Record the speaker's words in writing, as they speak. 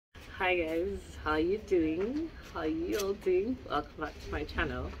Hi guys, how you doing? How you all doing? Welcome back to my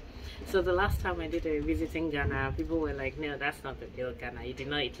channel. So the last time I did a visiting Ghana, people were like, no, that's not the real Ghana, you did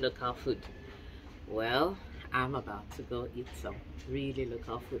not eat local food. Well, I'm about to go eat some really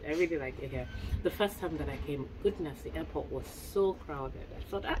local food. I really like it here. The first time that I came, goodness, the airport was so crowded. I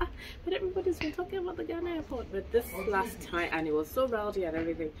thought, but everybody's been talking about the Ghana airport. But this last time, and it was so rowdy and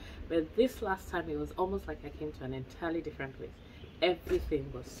everything, but this last time it was almost like I came to an entirely different place. Everything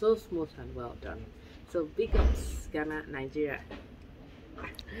was so smooth and well done. So big ups Ghana, Nigeria.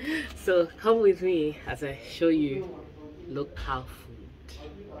 So come with me as I show you local food.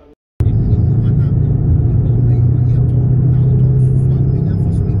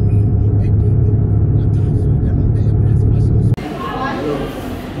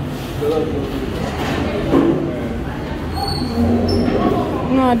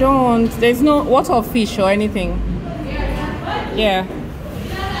 No, I don't want. There's no water or fish or anything. Yeah.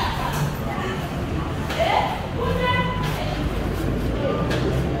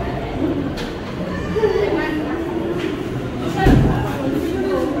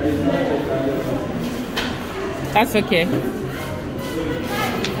 That's okay.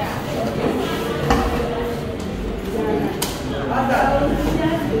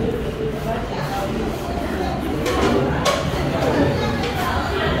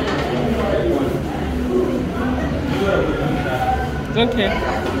 It's okay.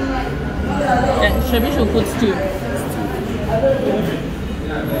 Yeah, we should put stew.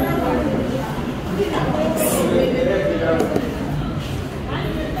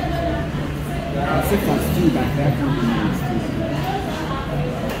 I'll sit for stew back there.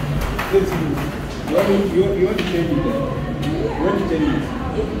 You want to change it there? You want to change it?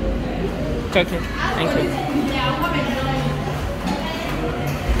 It's okay. Thank you.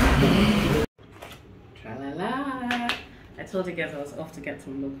 Tra-la-la. I told you guys I was off to get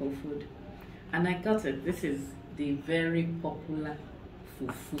some local food, and I got it. This is the very popular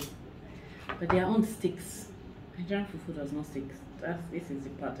fufu, but they are on sticks. Nigerian fufu does not stick. This is the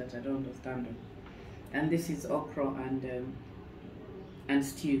part that I don't understand. And this is okra and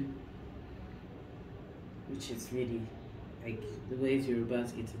stew, which is really like the ways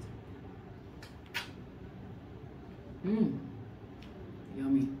Yorubas eat it.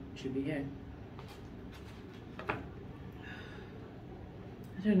 Yummy. Should be here.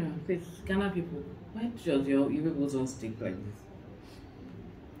 I don't know, because Ghana people, why does your people don't stick like this?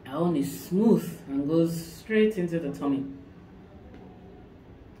 Our own is smooth and goes straight into the tummy.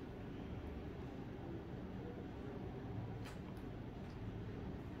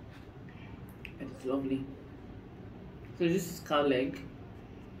 It's lovely. So this is cow leg.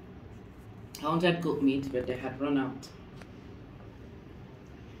 I wanted goat meat, but they had run out.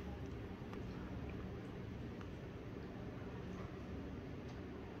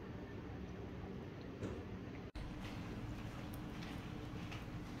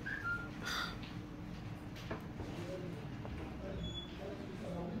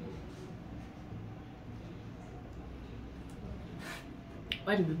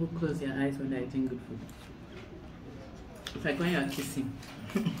 Why do people close their eyes when they're eating good food? It's like when you're kissing.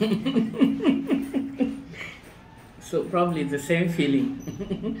 So probably the same feeling.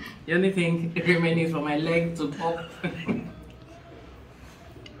 The only thing remaining is for my leg to pop.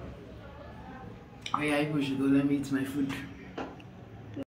 Oh yeah, people should go. Let me eat my food.